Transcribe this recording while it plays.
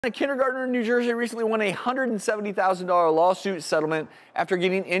A kindergartner in New Jersey recently won a $170,000 lawsuit settlement after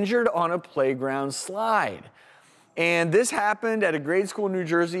getting injured on a playground slide. And this happened at a grade school in New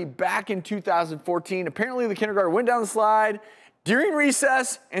Jersey back in 2014. Apparently, the kindergartner went down the slide during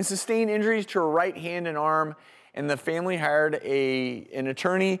recess and sustained injuries to her right hand and arm. And the family hired an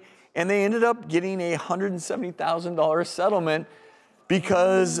attorney, and they ended up getting a $170,000 settlement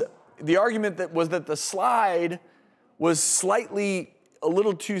because the argument was that the slide was slightly a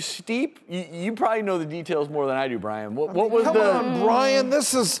little too steep. You probably know the details more than I do, Brian. What was come on, Brian,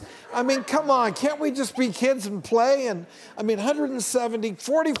 this is, I mean, come on, can't we just be kids and play? And I mean, 170,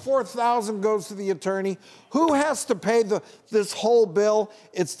 44,000 goes to the attorney. Who has to pay this whole bill?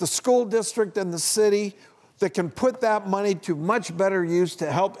 It's the school district and the city that can put that money to much better use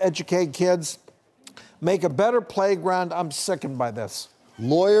to help educate kids, make a better playground. I'm sickened by this.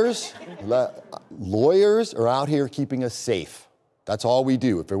 Lawyers are out here keeping us safe. That's all we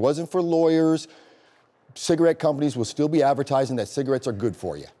do. If it wasn't for lawyers, cigarette companies will still be advertising that cigarettes are good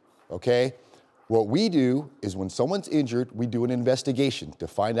for you, okay? What we do is when someone's injured, we do an investigation to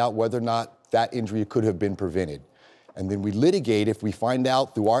find out whether or not that injury could have been prevented. And then we litigate. If we find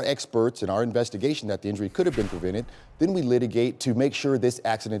out through our experts and our investigation that the injury could have been prevented, then we litigate to make sure this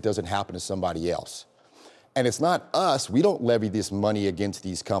accident doesn't happen to somebody else. And it's not us. We don't levy this money against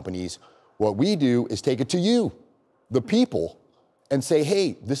these companies. What we do is take it to you, the people, and say,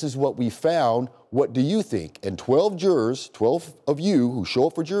 hey, this is what we found. What do you think? And 12 jurors, 12 of you who show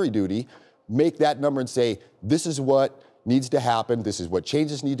up for jury duty, make that number and say, this is what needs to happen. This is what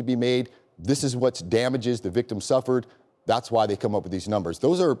changes need to be made. This is what damages the victim suffered. That's why they come up with these numbers.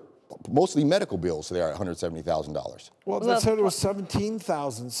 Those are mostly medical bills. So they are at $170,000. Well, they said it was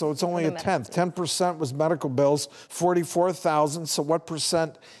 17,000, so it's only a tenth. 10% was medical bills, 44,000. So what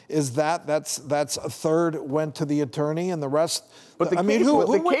percent is that? That's a third went to the attorney, and the rest. But the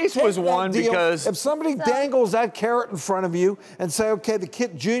case was won because if somebody dangles that carrot in front of you and say, okay, the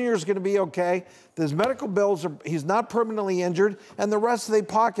kid junior is going to be okay. His medical bills he's not permanently injured, and the rest they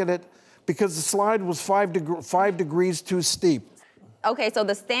pocket it because the slide was 5 degrees too steep. Okay, so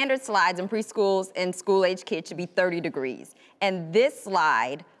the standard slides in preschools and school-age kids should be 30 degrees. And this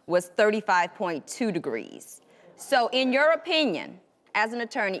slide was 35.2 degrees. So in your opinion, as an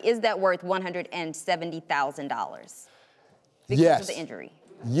attorney, is that worth $170,000? Because of the injury?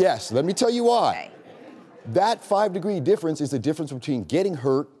 Yes, let me tell you why. Okay. That 5-degree difference is the difference between getting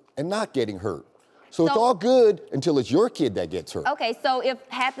hurt and not getting hurt. So it's all good until it's your kid that gets hurt. Okay, so if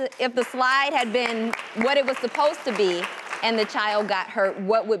the slide had been what it was supposed to be, and the child got hurt,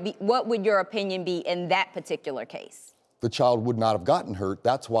 what would your opinion be in that particular case? The child would not have gotten hurt.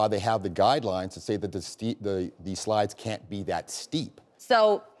 That's why they have the guidelines to say that the slides can't be that steep.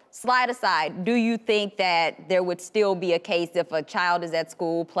 So, slide aside, do you think that there would still be a case if a child is at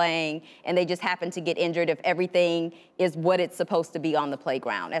school playing and they just happen to get injured if everything is what it's supposed to be on the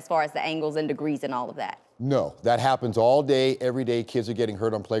playground, as far as the angles and degrees and all of that? No, that happens all day, every day. Kids are getting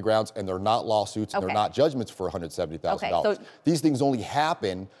hurt on playgrounds, and they're not lawsuits, and they're not judgments for $170,000. Okay, so these things only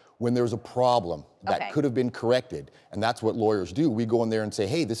happen when there's a problem that could have been corrected, and that's what lawyers do. We go in there and say,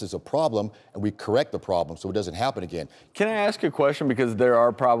 hey, this is a problem, and we correct the problem so it doesn't happen again. Can I ask a question? Because there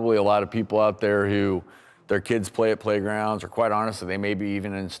are probably a lot of people out there who their kids play at playgrounds, or quite honestly, they may be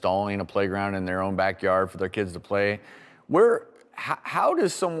even installing a playground in their own backyard for their kids to play. How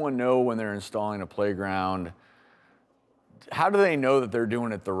does someone know when they're installing a playground? How do they know that they're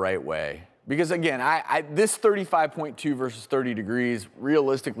doing it the right way? Because again, this 35.2 versus 30 degrees,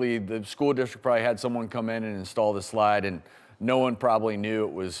 realistically, the school district probably had someone come in and install the slide, and no one probably knew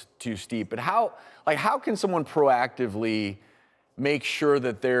it was too steep. But how can someone proactively make sure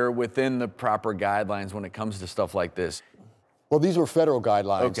that they're within the proper guidelines when it comes to stuff like this? Well, these were federal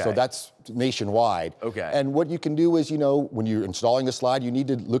guidelines, so that's nationwide. Okay. And what you can do is, you know, when you're installing a slide, you need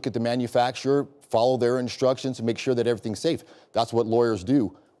to look at the manufacturer, follow their instructions, and make sure that everything's safe. That's what lawyers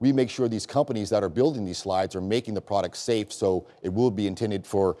do. We make sure these companies that are building these slides are making the product safe, so it will be intended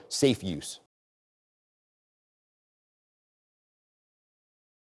for safe use.